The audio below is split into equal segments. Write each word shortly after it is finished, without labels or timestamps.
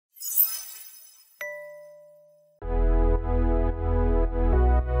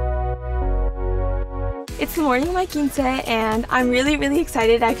It's the morning of my quince and I'm really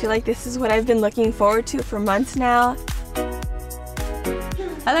excited. I feel like this is what I've been looking forward to for months now.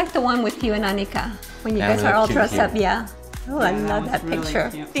 I like the one with you and Anika when you guys are all dressed up. Yeah. Oh, I love that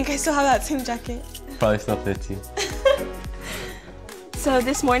picture. I think I still have that same jacket. Probably still fits you. So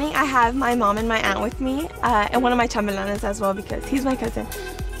this morning I have my mom and my aunt with me and one of my chambelanes as well because he's my cousin.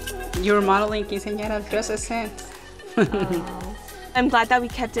 You're modeling quinceañera dresses since. I'm glad that we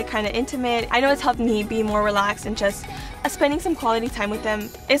kept it kind of intimate. I know it's helped me be more relaxed and just spending some quality time with them.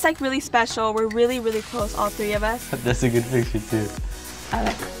 It's like really special. We're really close, all three of us. That's a good picture too. I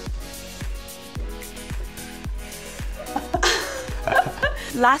like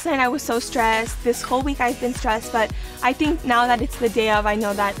Last night I was so stressed. This whole week I've been stressed, but I think now that it's the day of, I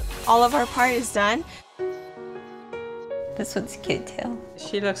know that all of our part is done. this one's cute too.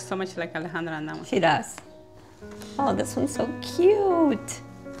 She looks so much like Alejandra in that one. She does. Oh, this one's so cute.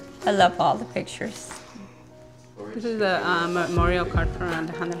 I love all the pictures. This is the memorial card for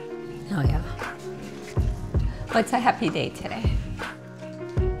Alejandra. Oh yeah. Well, it's a happy day today.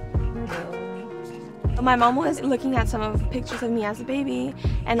 My mom was looking at some of the pictures of me as a baby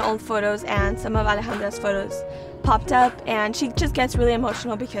and old photos, and some of Alejandra's photos popped up, and she just gets really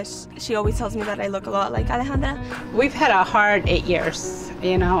emotional because she always tells me that I look a lot like Alejandra. We've had a hard 8 years,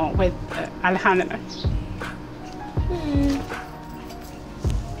 you know, with Alejandra.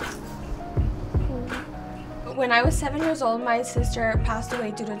 When I was 7 years old, my sister passed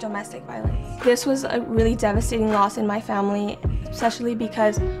away due to domestic violence. This was a really devastating loss in my family, especially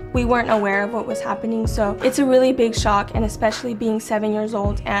because we weren't aware of what was happening. So it's a really big shock, and especially being 7 years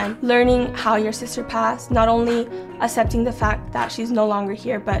old and learning how your sister passed, not only accepting the fact that she's no longer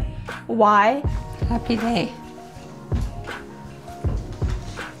here, but why. Happy day.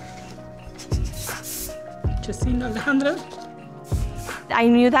 Just seen Alejandra. I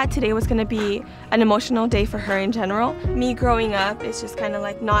knew that today was going to be an emotional day for her in general. Me growing up, it's just kind of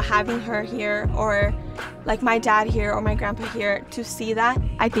like not having her here, or like my dad here or my grandpa here. To see that,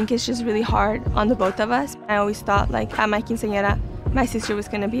 I think it's just really hard on the both of us. I always thought like at my quinceañera, my sister was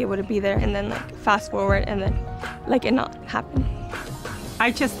going to be able to be there, and then like fast forward and then like it not happen.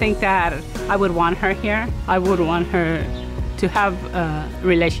 I just think that I would want her here. I would want her to have a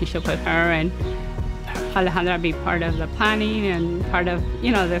relationship with her, and Alejandra be part of the planning and part of,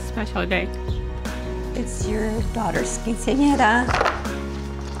 you know, this special day. It's your daughter's quinceañera.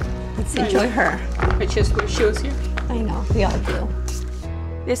 Let's enjoy her. Which is where she was here. I know, we all do.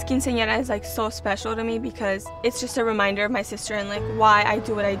 This quinceañera is like so special to me because it's just a reminder of my sister and like why I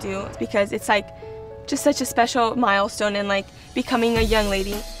do what I do. Because it's like just such a special milestone in like becoming a young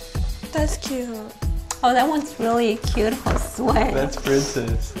lady. That's cute. Oh, that one's really cute, Josue. That's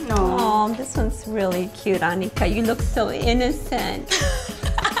Princess. No. Oh, this one's really cute, Anika. You look so innocent.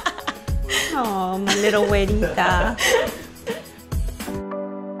 Oh, my little güerita.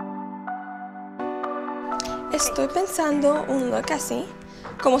 Estoy pensando un look así.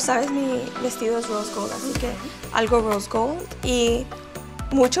 Como sabes, mi vestido es rose gold, así que algo rose gold y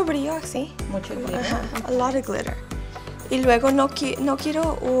mucho brillo así. Mucho brillo. Ajá, a lot of glitter. Y luego no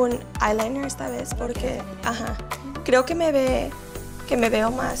quiero un eyeliner esta vez porque, creo que me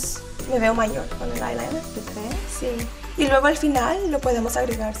veo mayor con el eyeliner. ¿Tú crees? Sí. Y luego al final lo podemos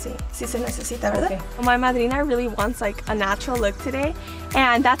agregar si se necesita, ¿verdad? Okay. My madrina really wants like a natural look today,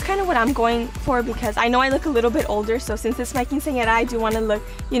 and that's kind of what I'm going for because I know I look a little bit older, so since it's my quinceañera, I do want to look,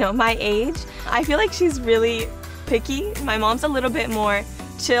 you know, my age. I feel like she's really picky. My mom's a little bit more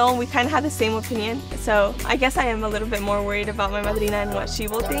chill. We kind of have the same opinion, so I guess I am a little bit more worried about my madrina and what she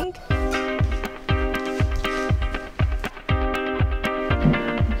will think.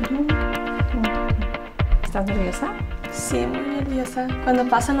 ¿Estás nerviosa? Sí, muy nerviosa. Cuando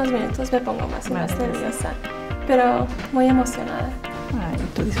pasan los minutos me pongo más y más nerviosa, pero muy emocionada. Ay,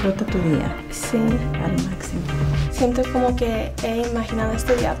 tú disfruta tu día. Sí. Al máximo. Siento como que he imaginado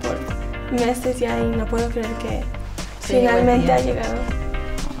este día por meses ya y no puedo creer que finalmente ha llegado.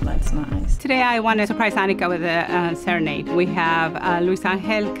 That's nice. Today I want to surprise Anika with a serenade. We have Luis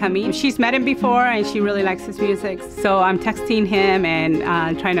Angel coming. She's met him before and she really likes his music. So I'm texting him and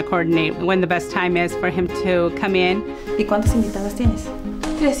trying to coordinate when the best time is for him to come in. ¿Y cuántas invitadas tienes?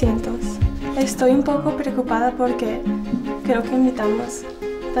 300. Estoy un poco preocupada porque creo que invitamos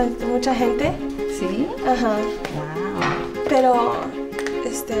mucha gente. ¿Sí? Ajá. Wow. Pero,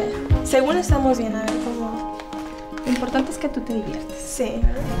 según estamos bien, a ver cómo. Lo importante es que tú te diviertes. Sí.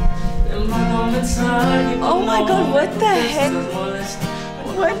 Oh my God, what the heck?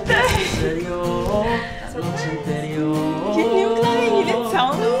 What the heck? Can you claim you didn't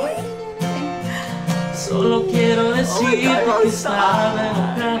tell me? Solo quiero decirte que estaba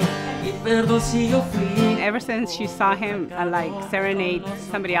enojada y perdón si yo fui ever since she saw him like serenade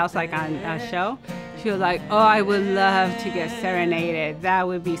somebody else like on a show, she was like, oh, I would love to get serenaded. That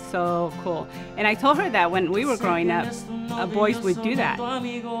would be so cool. And I told her that when we were growing up, boys would do that.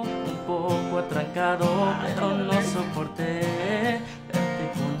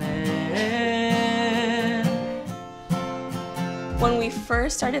 When we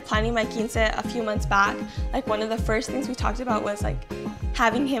first started planning my quince a few months back, like one of the first things we talked about was like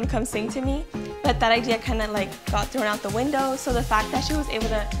having him come sing to me. But that idea kind of like got thrown out the window. So the fact that she was able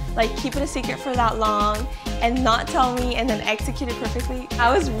to like keep it a secret for that long and not tell me and then execute it perfectly,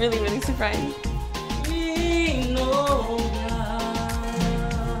 I was really, really surprised.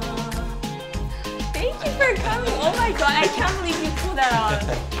 Thank you for coming. Oh my God, I can't believe you pulled that off.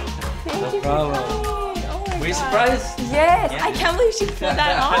 Thank you for coming. Were you surprised? Yes, yeah. I can't believe she pulled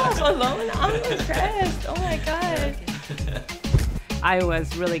that off alone. I'm impressed. Oh my God. I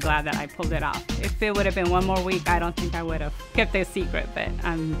was really glad that I pulled it off. If it would have been one more week, I don't think I would have kept it a secret, but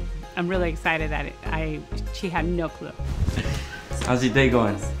I'm really excited that she had no clue. How's your day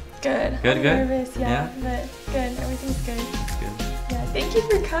going? Good. Good, I'm good? nervous, yeah, but good. Everything's good. Good. Yeah, thank you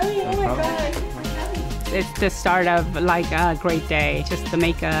for coming. Oh my God. It's the start of like a great day, just the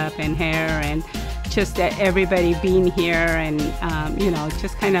makeup and hair and just everybody being here and, you know,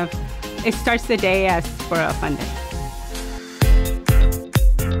 just kind of, it starts the day as for a fun day.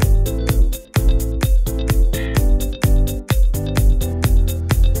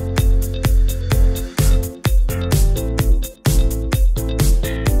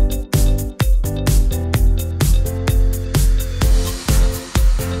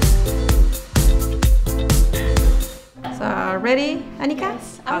 Ready, Anika?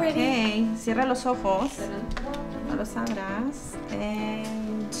 Yes, I'm ready. Okay, cierra los ojos. No los abras.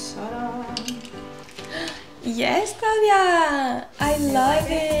 And Yes, Claudia. I love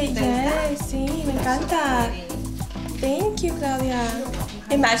it. Yes, sí, me encanta. Thank you, Claudia.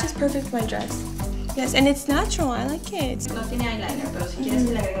 It matches perfect with my dress. Yes, and it's natural. I like it. no tiene eyeliner, pero si quieres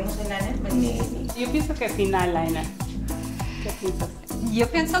que le agreguemos eyeliner, Maybe. Yo pienso que sin eyeliner. ¿Qué piensas? Yo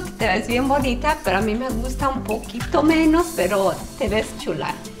pienso que te ves bien bonita, pero a mí me gusta un poquito menos, pero te ves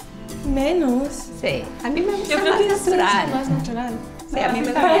chula. Menos. Sí, a mí me gusta Yo creo más que es natural. más natural. Sí, a mí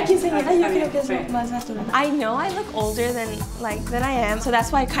me Para gusta. quinceañera, yo creo que es más natural. I know I look older than I am, so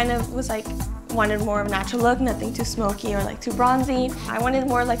that's why I kind of was like wanted more of a natural look, nothing too smoky or like too bronzy. I wanted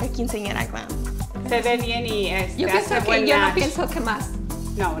more like a quinceañera glam. Se ve bien y Yo hace pienso buen que yo no match. pienso que más.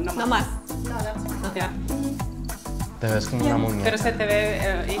 No, no No más. Ya. Te ves como una muñeca. Pero se te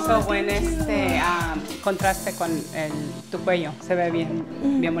ve, hizo buen contraste con tu cuello. Se ve bien,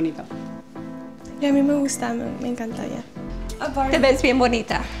 bien bonito. Y a mí me gusta, me encanta ya. Te ves bien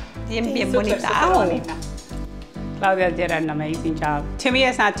bonita. Bien bonita. Súper bonita. Claudia did an amazing job. To me,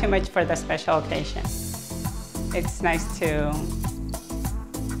 it's not too much for the special occasion. It's nice to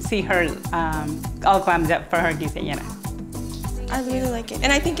see her all glammed up for her quinceañera. I really like it.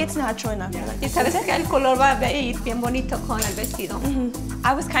 And I think it's natural enough. I like Y it. sabes que el color va a ir bien bonito con el vestido.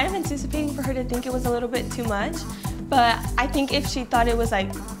 I was kind of anticipating for her to think it was a little bit too much, but I think if she thought it was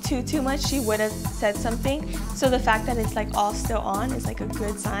like too much, she would have said something. So the fact that it's like all still on is like a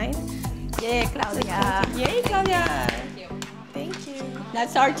good sign. Yay, Claudia. Yay, Claudia! Thank you.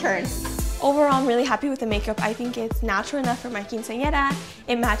 That's our turn. Overall, I'm really happy with the makeup. I think it's natural enough for my quinceañera.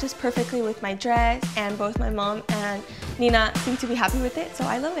 It matches perfectly with my dress, and both my mom and Nina seem to be happy with it, so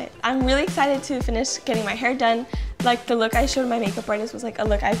I love it. I'm really excited to finish getting my hair done. Like the look I showed my makeup artist was like a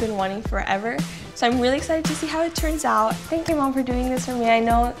look I've been wanting forever. So I'm really excited to see how it turns out. Thank you, Mom, for doing this for me. I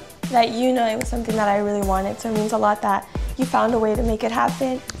know that you know it was something that I really wanted, so it means a lot that you found a way to make it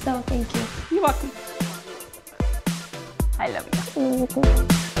happen. So thank you. You're welcome. I love you.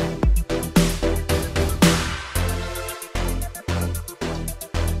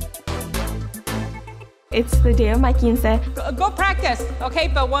 It's the day of my quince. Go practice, okay,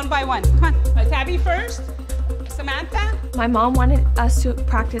 but one by one. Come on, Tabby first, Samantha. My mom wanted us to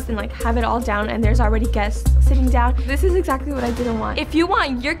practice and like have it all down, and there's already guests sitting down. This is exactly what I didn't want. If you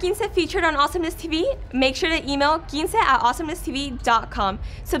want your quince featured on Awesomeness TV, make sure to email quince@awesomeness.tv.com.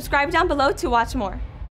 Subscribe down below to watch more.